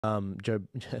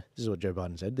This is what Joe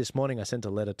Biden said. This morning, I sent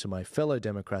a letter to my fellow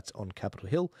Democrats on Capitol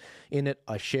Hill. In it,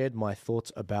 I shared my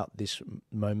thoughts about this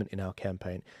moment in our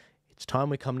campaign. It's time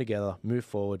we come together, move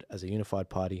forward as a unified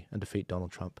party, and defeat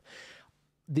Donald Trump.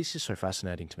 This is so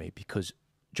fascinating to me because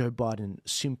Joe Biden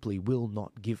simply will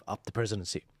not give up the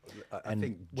presidency. I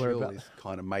think Jill is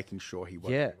kind of making sure he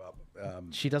won't give up.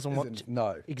 She doesn't want to,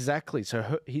 no. Exactly.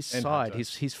 So his side,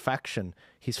 his faction,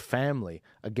 his family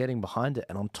are getting behind it.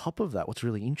 And on top of that, what's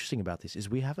really interesting about this is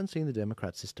we haven't seen the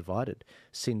Democrats this divided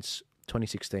since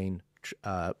 2016,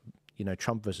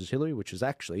 Trump versus Hillary, which was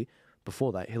actually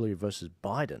before that Hillary versus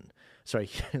Biden. Sorry,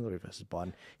 Hillary versus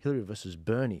Biden, Hillary versus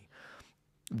Bernie.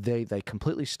 They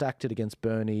completely stacked it against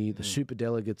Bernie, the super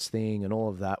delegates thing and all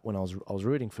of that. When I was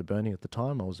rooting for Bernie at the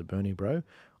time, I was a Bernie bro.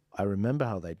 I remember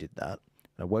how they did that.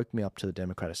 It woke me up to the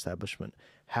Democrat establishment.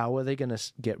 How are they going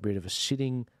to get rid of a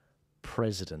sitting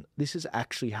president? This is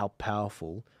actually how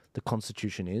powerful the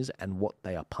Constitution is and what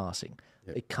they are passing.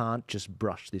 Yep. They can't just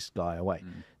brush this guy away.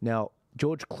 Now,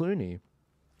 George Clooney,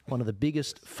 one of the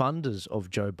biggest funders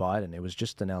of Joe Biden, it was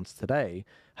just announced today,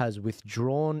 has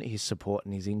withdrawn his support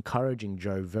and he's encouraging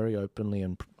Joe very openly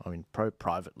and,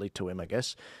 privately to him, I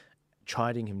guess,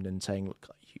 chiding him and saying, look,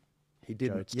 he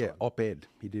did, op-ed.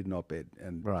 He did an op-ed.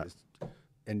 And,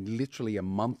 and literally a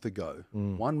month ago,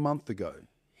 1 month ago,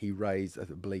 he raised, I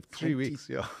believe, 3 weeks,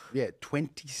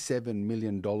 $27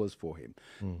 million for him.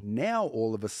 Now,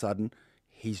 all of a sudden,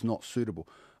 he's not suitable.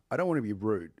 I don't want to be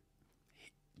rude.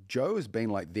 Joe has been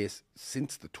like this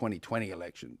since the 2020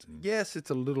 elections. Yes, it's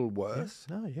a little worse,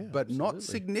 but not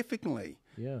significantly.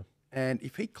 Yeah. And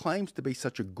if he claims to be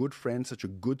such a good friend, such a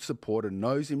good supporter,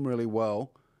 knows him really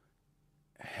well,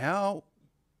 how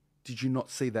did you not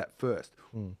see that first?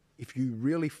 If you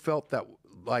really felt that,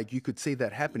 like you could see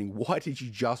that happening, why did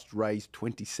you just raise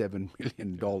 $27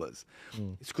 million?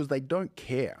 It's because they don't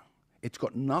care. It's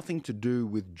got nothing to do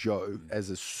with Joe as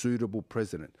a suitable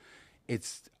president.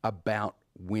 It's about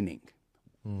winning.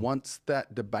 Once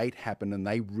that debate happened and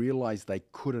they realized they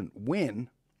couldn't win,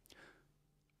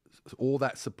 all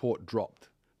that support dropped.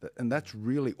 And that's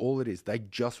really all it is. They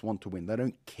just want to win. They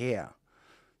don't care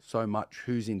so much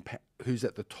who's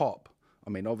at the top. I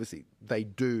mean, obviously they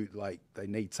do, like they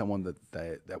need someone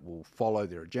that will follow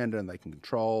their agenda and they can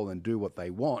control and do what they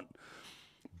want.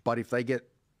 But if they get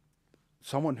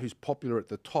someone who's popular at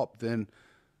the top, then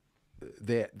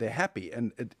they're happy.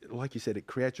 And like you said, it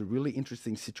creates a really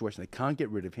interesting situation. They can't get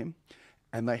rid of him.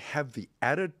 And they have the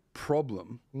added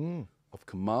problem of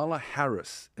Kamala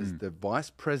Harris as the vice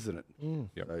president.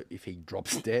 So if he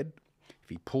drops dead, if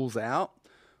he pulls out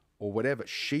or whatever,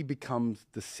 she becomes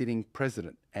the sitting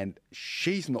president. And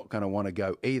she's not going to want to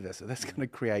go either. So that's going to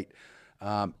create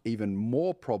even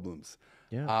more problems.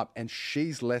 And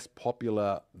she's less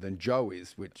popular than Joe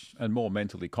is, and more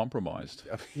mentally compromised.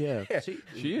 See,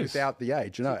 she is. Without the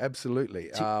age,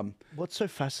 absolutely. What's so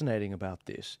fascinating about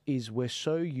this is we're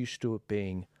so used to it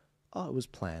being, oh, it was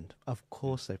planned. Of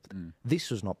course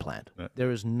this was not planned.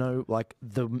 There is no, like,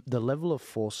 the level of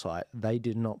foresight, they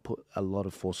did not put a lot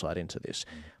of foresight into this.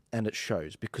 And it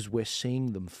shows because we're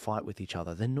seeing them fight with each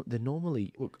other. They're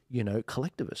normally,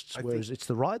 collectivists, whereas it's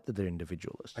the right that they're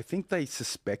individualists. I think they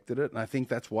suspected it, and I think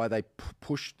that's why they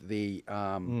pushed the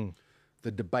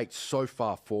debate so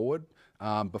far forward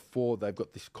before they've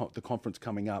got the conference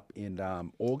coming up in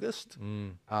August,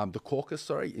 the caucus,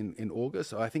 in August.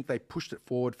 So I think they pushed it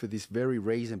forward for this very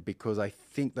reason because I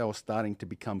think they were starting to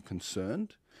become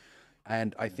concerned.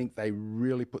 And I think they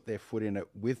really put their foot in it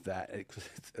with that.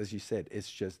 As you said,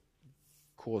 it's just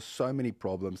caused so many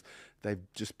problems. They've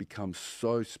just become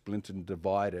so splintered and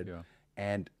divided.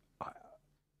 And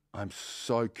I'm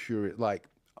so curious. Like,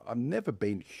 I've never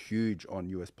been huge on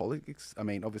US politics. I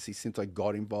mean, obviously, since I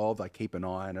got involved, I keep an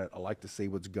eye on it. I like to see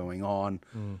what's going on.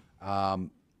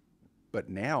 But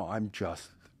now I'm just,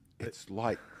 it's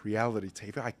like reality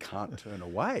TV. I can't turn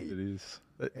away. It is.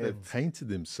 They've painted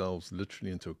themselves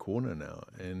literally into a corner now.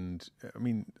 And I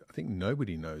mean, I think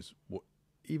nobody knows what,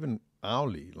 even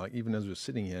hourly, like even as we're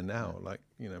sitting here now,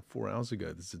 4 hours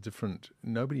ago, there's a different,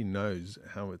 nobody knows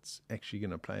how it's actually going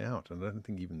to play out. And I don't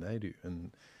think even they do.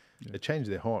 And they changed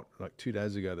their heart. Like 2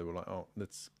 days ago, they were like, oh,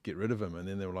 let's get rid of him. And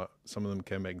then they were like, some of them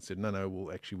came back and said, no,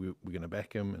 well, actually, we're going to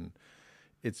back him. And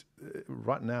it's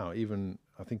right now, even,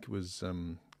 I think it was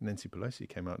Nancy Pelosi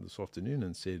came out this afternoon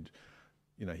and said,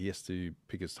 you know, he has to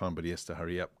pick his time, but he has to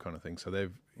hurry up kind of thing. So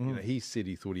they've, you know, he said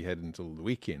he thought he had until the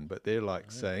weekend, but they're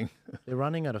like saying... They're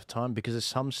running out of time because there's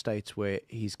some states where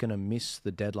he's going to miss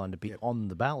the deadline to be on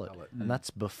the ballot. And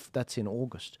that's in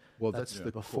August. Well, that's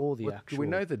before the actual... Do we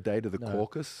know the date of the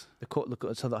caucus?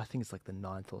 So I think it's like the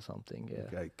 9th or something, yeah.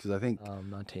 Okay, because I think...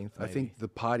 19th, maybe. I think the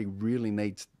party really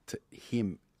needs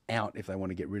him out if they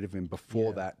want to get rid of him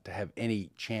before that to have any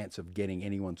chance of getting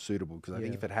anyone suitable. Because I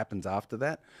think if it happens after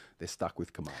that, they're stuck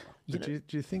with Kamala. But do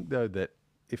you think, though, that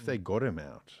if they got him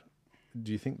out,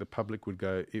 do you think the public would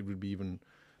go, it would be even...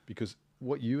 Because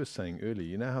what you were saying earlier,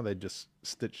 you know how they just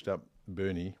stitched up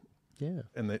Bernie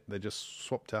and they just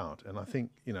swapped out. And I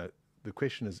think, you know, the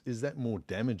question is that more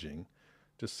damaging,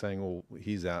 just saying, oh,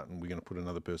 he's out and we're going to put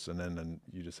another person in and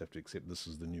you just have to accept this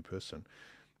is the new person?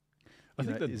 I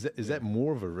think is that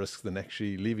more of a risk than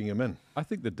actually leaving him in? I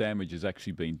think the damage has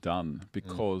actually been done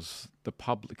because the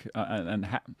public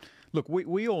look,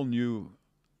 we all knew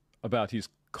about his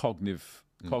cognitive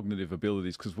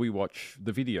abilities because we watch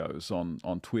the videos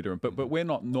on Twitter, but we're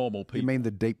not normal people. You mean the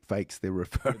deep fakes they're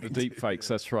referring to? The deep fakes,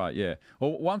 that's right, yeah.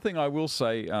 Well, one thing I will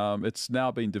say, it's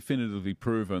now been definitively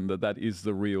proven that is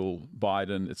the real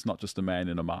Biden. It's not just a man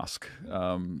in a mask,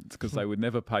 because they would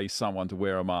never pay someone to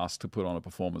wear a mask to put on a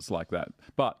performance like that.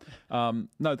 But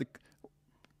no,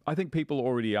 I think people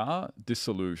already are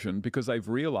disillusioned because they've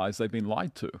realised they've been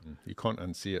lied to. You can't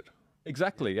unsee it.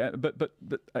 Exactly, but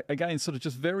again, sort of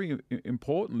just very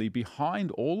importantly,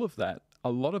 behind all of that, a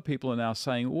lot of people are now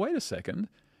saying, wait a second,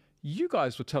 you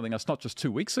guys were telling us not just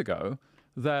 2 weeks ago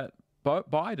that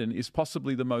Biden is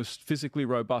possibly the most physically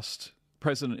robust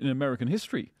president in American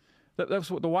history.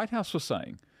 That's what the White House was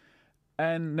saying.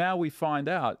 And now we find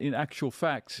out, in actual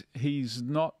fact, he's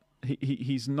not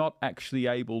actually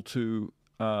able to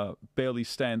barely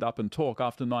stand up and talk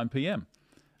after 9 p.m.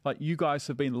 Like, you guys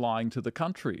have been lying to the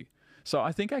country. So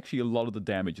I think actually a lot of the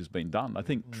damage has been done. I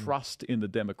think trust in the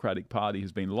Democratic Party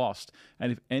has been lost.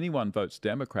 And if anyone votes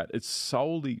Democrat, it's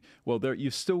solely, well,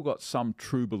 you've still got some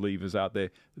true believers out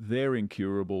there. They're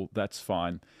incurable. That's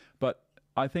fine. But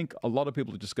I think a lot of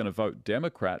people are just going to vote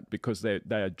Democrat because they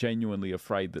are genuinely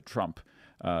afraid that Trump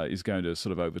is going to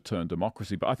sort of overturn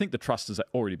democracy. But I think the trust has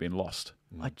already been lost.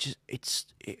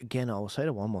 Again, I will say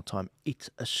it one more time. It's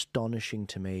astonishing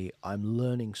to me. I'm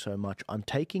learning so much. I'm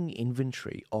taking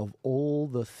inventory of all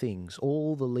the things,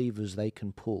 all the levers they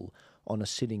can pull on a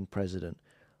sitting president.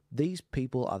 These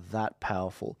people are that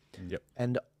powerful. Yep.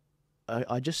 And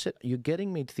I just said, you're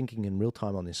getting me thinking in real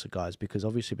time on this, guys, because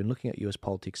obviously I've been looking at US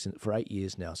politics for 8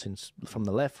 years now, since from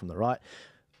the left, from the right.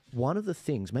 One of the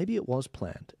things, maybe it was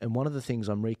planned, and one of the things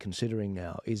I'm reconsidering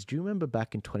now is, do you remember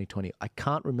back in 2020, I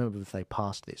can't remember if they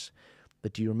passed this,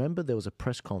 but do you remember there was a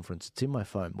press conference, it's in my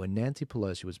phone, where Nancy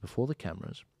Pelosi was before the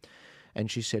cameras, and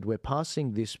she said, we're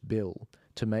passing this bill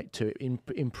to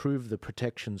improve the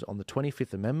protections on the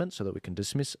 25th Amendment so that we can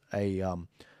dismiss a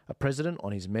president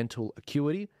on his mental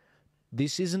acuity.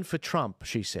 This isn't for Trump,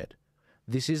 she said.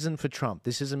 This isn't for Trump.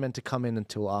 This isn't meant to come in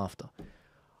until after.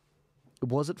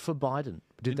 Was it for Biden?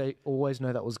 Did they always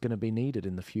know that was going to be needed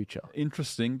in the future?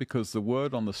 Interesting, because the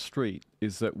word on the street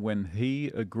is that when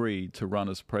he agreed to run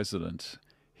as president,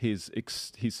 his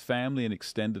family and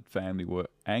extended family were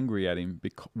angry at him.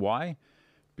 Why?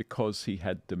 Because he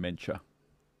had dementia.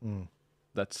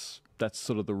 That's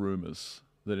sort of the rumors,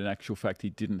 that in actual fact he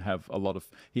didn't have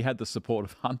he had the support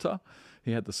of Hunter,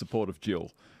 he had the support of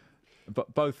Jill.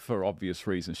 But both for obvious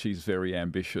reasons. She's very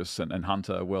ambitious, and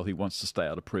Hunter, well, he wants to stay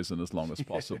out of prison as long as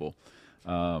possible.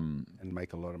 And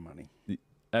make a lot of money.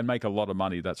 And make a lot of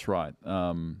money, that's right.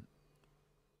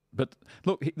 But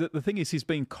look, the thing is, he's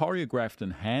been choreographed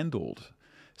and handled.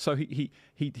 So he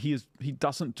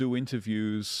doesn't do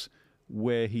interviews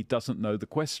where he doesn't know the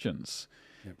questions.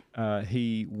 Yep.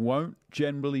 He won't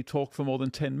generally talk for more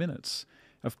than 10 minutes.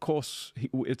 Of course,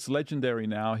 it's legendary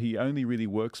now. He only really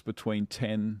works between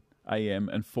 10 a.m.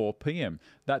 and 4 p.m.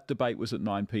 That debate was at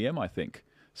 9 p.m., I think.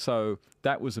 So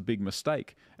that was a big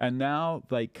mistake. And now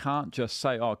they can't just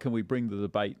say, oh, can we bring the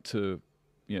debate to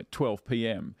 12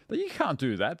 p.m.? But you can't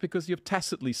do that because you're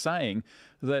tacitly saying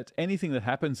that anything that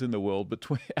happens in the world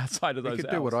outside of those hours... You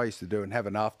could do what I used to do and have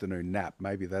an afternoon nap.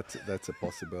 Maybe that's a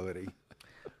possibility.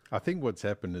 I think what's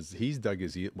happened is he's dug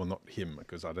his ear... Well, not him,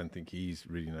 because I don't think he's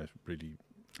really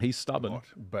He's stubborn.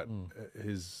 But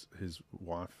his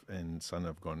wife and son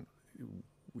have gone,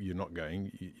 you're not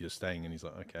going, you're staying. And he's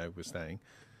like, okay, we're staying.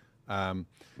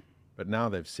 But now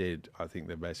they've said, I think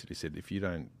they've basically said, if you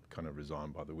don't kind of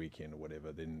resign by the weekend or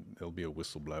whatever, then there'll be a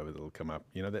whistleblower that'll come up.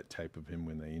 You know that tape of him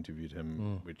when they interviewed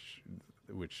him,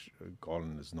 which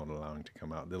Garland is not allowing to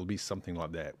come out? There'll be something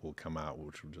like that will come out,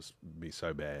 which will just be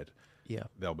so bad. Yeah.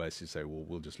 they'll basically say, well,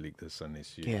 we'll just leak this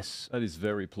unless you... Yes. That is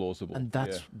very plausible. And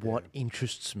that's what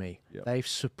interests me. Yep. They've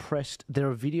suppressed. There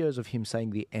are videos of him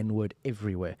saying the N-word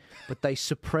everywhere, but they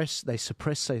suppress.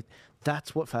 Say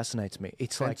that's what fascinates me.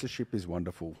 It's like Censorship is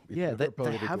wonderful. If yeah, you're a they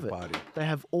political have it. party. They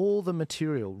have all the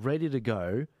material ready to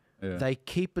go. Yeah. They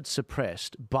keep it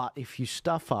suppressed, but if you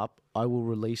stuff up, I will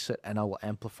release it and I will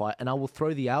amplify it and I will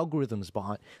throw the algorithms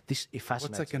behind this. It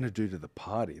fascinates What's that going to do to the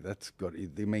party? That's got.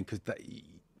 I mean, because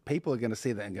people are going to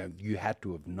see that and go, "You had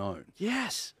to have known."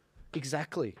 Yes,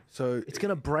 exactly. So It's going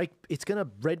to break. It's going to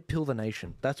red pill the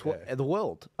nation. That's what the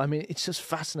world. I mean, it's just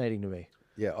fascinating to me.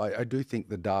 yeah, I do think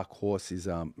the dark horse is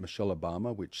Michelle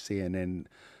Obama, which CNN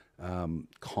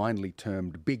kindly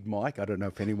termed Big Mike. I don't know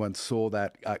if anyone saw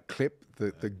that clip.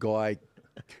 The guy.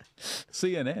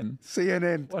 CNN.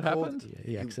 What called- happened?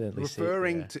 Yeah, he accidentally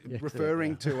referring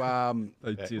to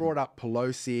They did. brought up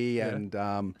Pelosi and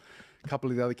a couple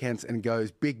of the other candidates and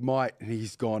goes Big Mike, and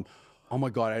he's gone, oh my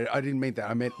God, I didn't mean that.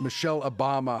 I meant Michelle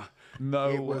Obama. No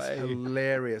It was way.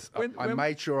 hilarious. When- I when-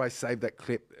 made sure I saved that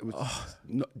clip.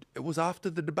 It was after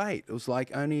the debate. It was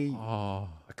like only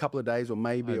a couple of days or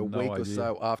maybe I a had no week or idea.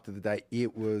 so after the date.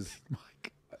 It was,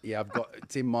 I've got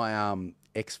it's in my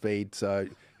X feed. So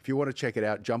if you want to check it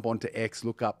out, jump onto X,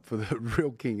 look up for the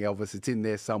real King Elvis. It's in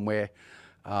there somewhere.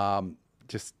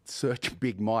 Just search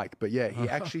Big Mike. But yeah, he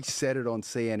actually said it on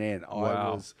CNN.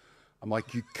 Wow. I'm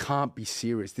like, you can't be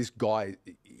serious. This guy,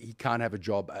 he can't have a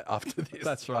job after this.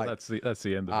 That's right. Like, That's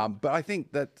the end of it. but I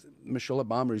think that Michelle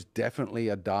Obama is definitely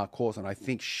a dark horse, and I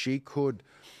think she could,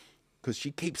 because she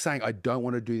keeps saying, I don't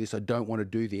want to do this, I don't want to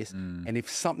do this. And if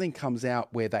something comes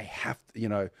out where they have,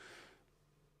 the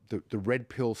red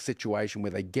pill situation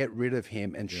where they get rid of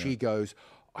him and she goes,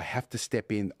 I have to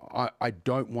step in. I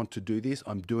don't want to do this.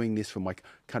 I'm doing this for my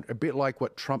country. A bit like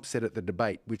what Trump said at the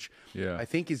debate, which I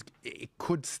think it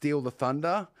could steal the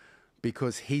thunder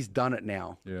because he's done it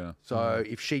now. Yeah. So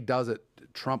if she does it,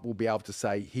 Trump will be able to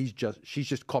say she's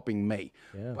just copying me.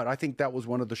 Yeah. But I think that was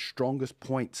one of the strongest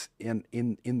points in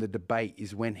the debate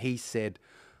is when he said,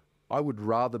 I would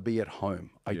rather be at home.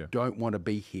 I don't want to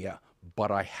be here,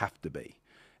 but I have to be.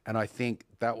 And I think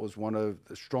that was one of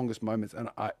the strongest moments. And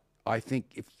I think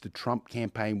if the Trump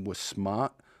campaign was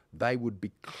smart, they would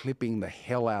be clipping the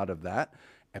hell out of that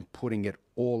and putting it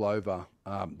all over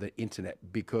the internet,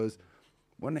 because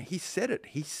when he said it,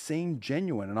 he seemed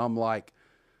genuine. And I'm like,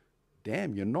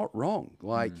 damn, you're not wrong.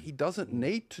 Like, he doesn't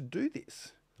need to do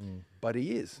this, but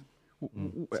he is.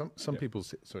 Some people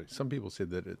said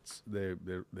that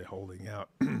they're holding out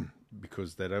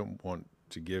because they don't want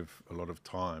to give a lot of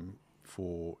time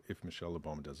for if Michelle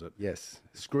Obama does it. Yes,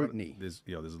 scrutiny. There's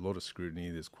a lot of scrutiny.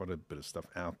 There's quite a bit of stuff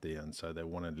out there, and so they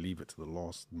want to leave it to the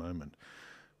last moment.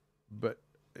 But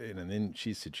and then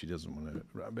she said she doesn't want to.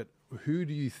 But who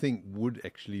do you think would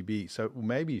actually be? So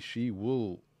maybe she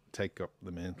will take up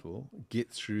the mantle, get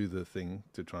through the thing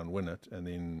to try and win it, and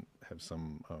then have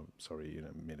some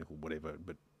medical whatever,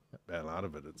 but bail out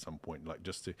of it at some point, like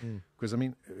just to because I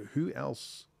mean, who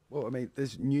else? Well, I mean,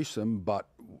 there's Newsom, but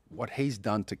what he's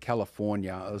done to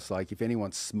California is like, if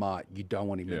anyone's smart, you don't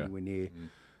want him anywhere near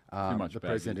much the baggage,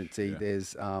 presidency. yeah.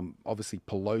 There's obviously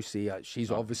Pelosi. She's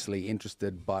obviously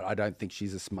interested, but I don't think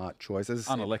she's a smart choice. As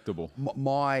I said, Unelectable.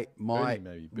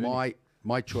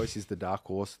 my choice is the dark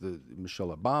horse, the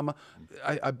Michelle Obama.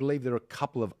 I believe there are a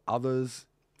couple of others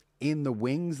in the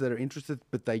wings that are interested,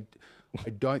 but I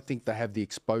don't think they have the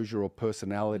exposure or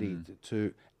personality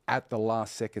to at the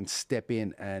last second step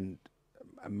in and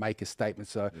make a statement.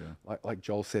 So, like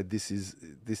Joel said,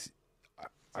 this.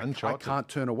 I can't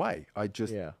turn away.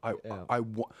 I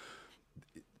want,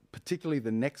 particularly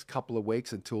the next couple of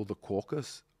weeks until the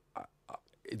caucus.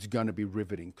 It's going to be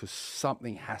riveting because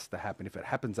something has to happen. If it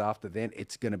happens after then,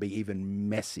 it's going to be even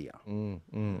messier.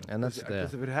 And that's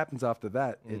Because if it happens after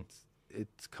that,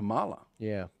 it's Kamala.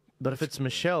 Yeah. But if it's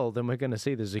Michelle, then we're going to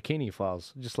see the Zucchini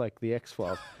Files, just like the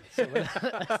X-Files. So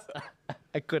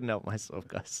I couldn't help myself,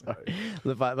 guys. Sorry.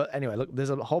 But anyway, look, there's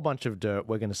a whole bunch of dirt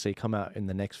we're going to see come out in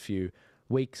the next few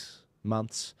weeks,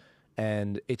 months,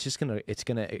 and it's just going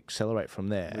to accelerate from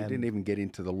there. We didn't even get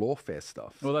into the lawfare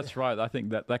stuff. Well, that's right. I think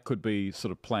that could be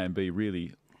sort of plan B,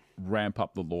 really ramp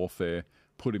up the lawfare,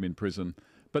 put him in prison.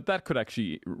 But that could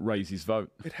actually raise his vote.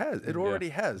 It has. It already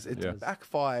has. It's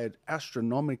backfired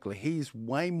astronomically. He's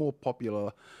way more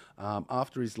popular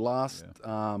after his last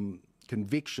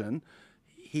conviction.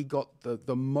 He got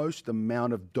the most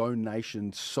amount of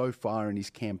donations so far in his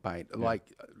campaign. Like,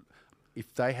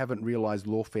 if they haven't realized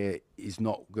lawfare is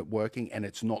not working and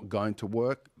it's not going to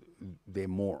work, they're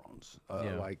morons.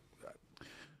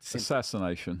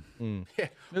 Assassination. Yeah,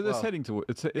 It's heading to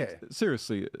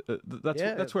seriously.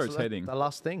 That's where it's heading. The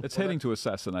last thing. It's heading to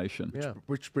assassination. Yeah.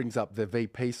 which brings up the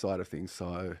VP side of things.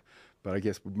 So, but I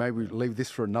guess maybe we leave this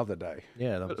for another day.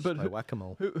 Yeah, that was But play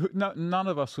whack-a-mole. None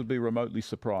of us would be remotely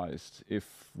surprised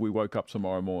if we woke up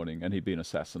tomorrow morning and he'd been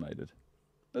assassinated.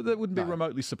 That wouldn't be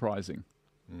remotely surprising.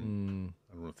 I don't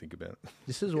want to think about it.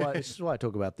 This is why I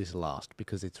talk about this last,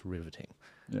 because it's riveting.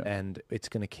 Yeah. And it's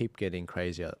going to keep getting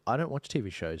crazier. I don't watch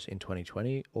TV shows in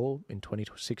 2020 or in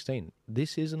 2016.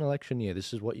 This is an election year.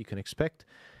 This is what you can expect.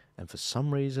 And for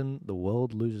some reason, the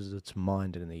world loses its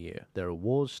mind in the year. There are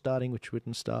wars starting, which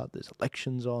wouldn't start. There's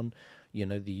elections on. You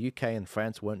know, the UK and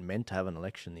France weren't meant to have an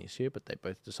election this year, but they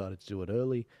both decided to do it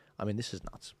early. I mean, this is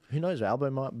nuts. Who knows? Albo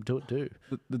might do it too.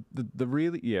 The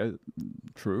really,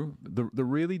 true. The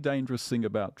really dangerous thing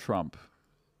about Trump,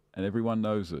 and everyone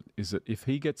knows it, is that if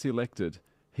he gets elected,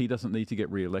 he doesn't need to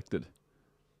get re-elected.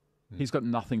 He's got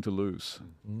nothing to lose.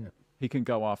 He can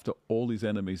go after all his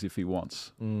enemies if he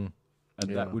wants. And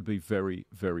that would be very,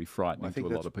 very frightening to a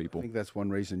lot of people. I think that's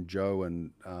one reason Joe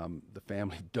and the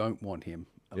family don't want him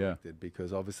elected,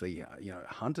 because obviously,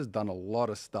 Hunter's done a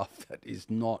lot of stuff that is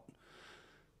not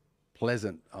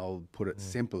pleasant, I'll put it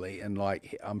simply, and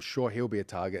I'm sure he'll be a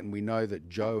target, and we know that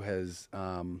Joe has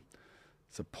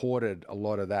supported a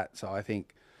lot of that. So I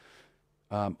think,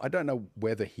 I don't know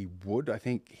whether he would. I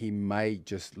think he may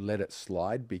just let it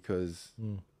slide because,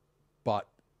 but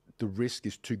the risk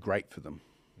is too great for them.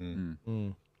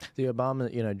 The Obama,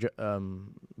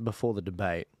 before the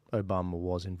debate, Obama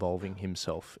was involving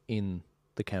himself in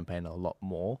the campaign a lot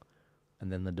more,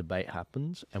 and then the debate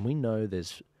happens, and we know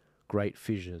there's great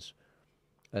fissures.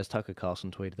 As Tucker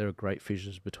Carlson tweeted, there are great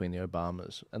fissures between the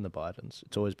Obamas and the Bidens.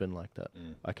 It's always been like that.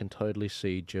 I can totally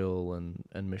see Jill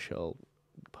and Michelle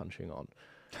punching on.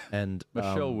 And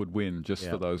Michelle would win, just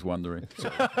for those wondering.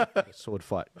 Sword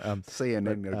fight.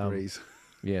 CNN agrees.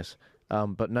 Yes.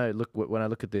 But no, look, when I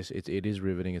look at this, it is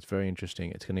riveting. It's very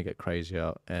interesting. It's going to get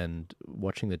crazier. And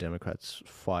watching the Democrats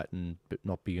fight and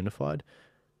not be unified,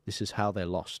 this is how they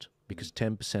lost. Because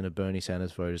 10% of Bernie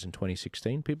Sanders voters in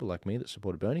 2016, people like me that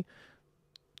supported Bernie,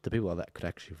 the people like that could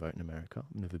actually vote in America.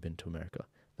 I've never been to America.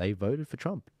 They voted for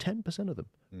Trump. 10% of them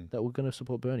that were going to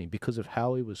support Bernie because of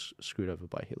how he was screwed over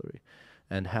by Hillary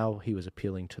and how he was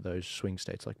appealing to those swing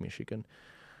states like Michigan.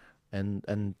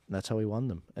 And that's how he won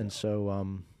them. And so... I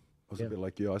was a bit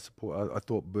like you. I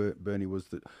thought Bernie was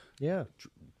the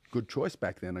good choice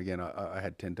back then. Again, I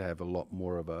tend to have a lot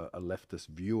more of a leftist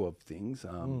view of things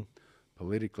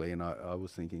politically, and I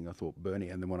was thinking, I thought Bernie,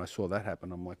 and then when I saw that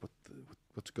happen, I'm like,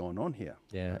 what's going on here?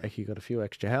 Yeah, he got a few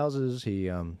extra houses.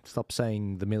 He stopped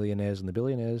saying the millionaires and the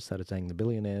billionaires, started saying the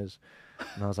billionaires,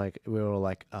 and I was like, we were all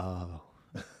like, oh,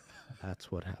 that's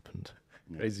what happened.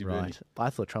 Crazy, right? Bernie. I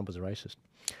thought Trump was a racist.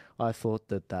 I thought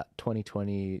that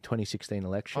 2016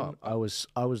 election, I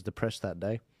was depressed that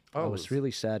day. I was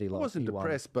really sad he lost. I wasn't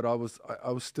depressed, but I was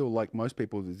still like most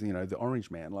people, the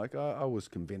orange man. Like I was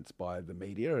convinced by the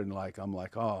media, and I'm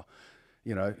like, oh,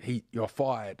 you're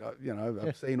fired.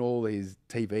 I've seen all these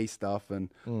TV stuff,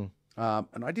 and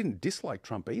I didn't dislike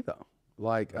Trump either.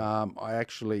 Like I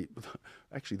actually,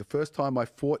 the first time I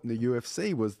fought in the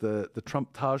UFC was the Trump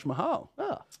Taj Mahal.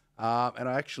 And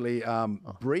I actually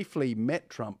briefly met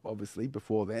Trump, obviously,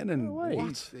 before then.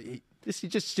 And he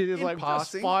just did it like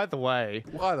passing. By the way,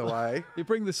 you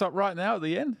bring this up right now at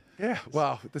the end. Yeah,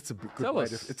 well, that's a good way.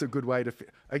 It's a good way to.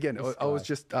 Again, I was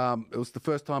just. It was the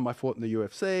first time I fought in the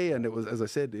UFC, and it was, as I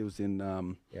said, it was in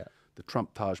the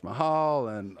Trump Taj Mahal,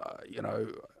 and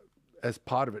as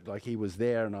part of it, like he was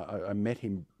there, and I met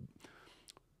him.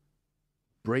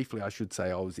 Briefly, I should say,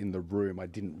 I was in the room. I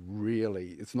didn't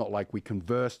really. It's not like we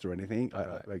conversed or anything.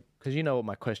 Because what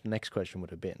my next question would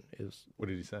have been is, what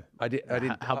did he say? I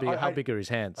didn't. How big are his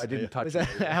hands? I didn't touch him.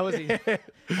 How was he?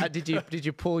 Did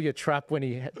you pull your trap when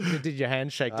he did your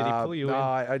handshake? Did he pull you in? No,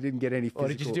 I didn't get any physical. Or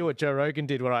did you do what Joe Rogan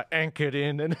did, where I anchored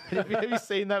in? And have you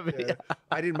seen that video? Yeah.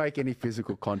 I didn't make any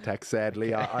physical contact.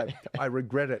 Sadly, I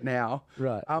regret it now.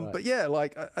 Right. But yeah,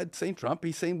 like I'd seen Trump.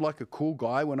 He seemed like a cool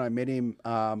guy when I met him.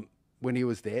 When he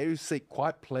was there, he was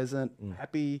quite pleasant,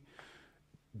 happy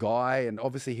guy, and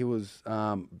obviously he was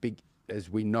big, as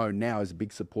we know now, is a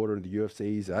big supporter of the UFC.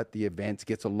 He's at the events,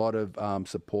 gets a lot of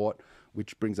support,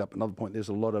 which brings up another point.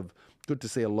 There's good to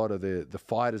see a lot of the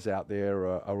fighters out there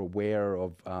are aware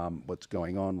of what's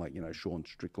going on, like, Sean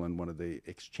Strickland, one of the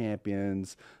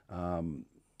ex-champions,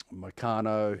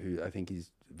 Moicano, who I think is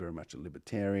very much a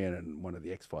libertarian, and one of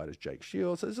the ex-fighters, Jake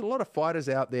Shields. So there's a lot of fighters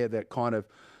out there that kind of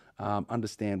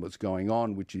understand what's going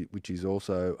on, which is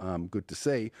also good to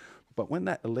see. But when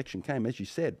that election came, as you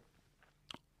said,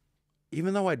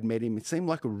 even though I'd met him, it seemed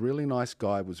like a really nice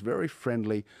guy, was very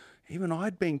friendly. Even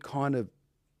I'd been kind of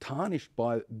tarnished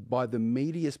by the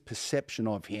media's perception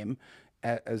of him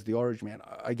as the Origin man.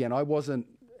 Again, I wasn't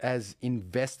as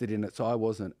invested in it, so I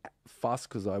wasn't fussed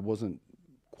because I wasn't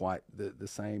quite the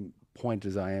same point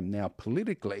as I am now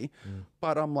politically.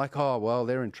 But I'm like, oh, well,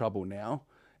 they're in trouble now.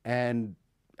 And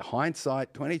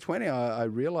hindsight, 2020, I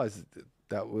realized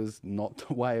that was not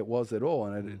the way it was at all.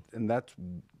 And that's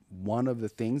one of the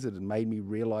things that had made me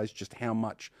realize just how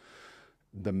much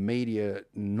the media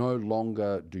no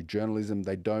longer do journalism.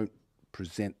 They don't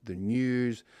present the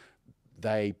news.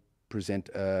 They present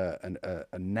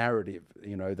a narrative.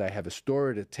 You know, they have a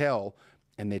story to tell,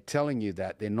 and they're telling you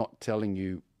that. They're not telling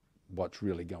you what's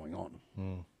really going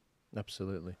on.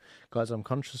 Absolutely. Guys, I'm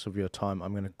conscious of your time.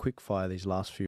 I'm going to quick fire these last few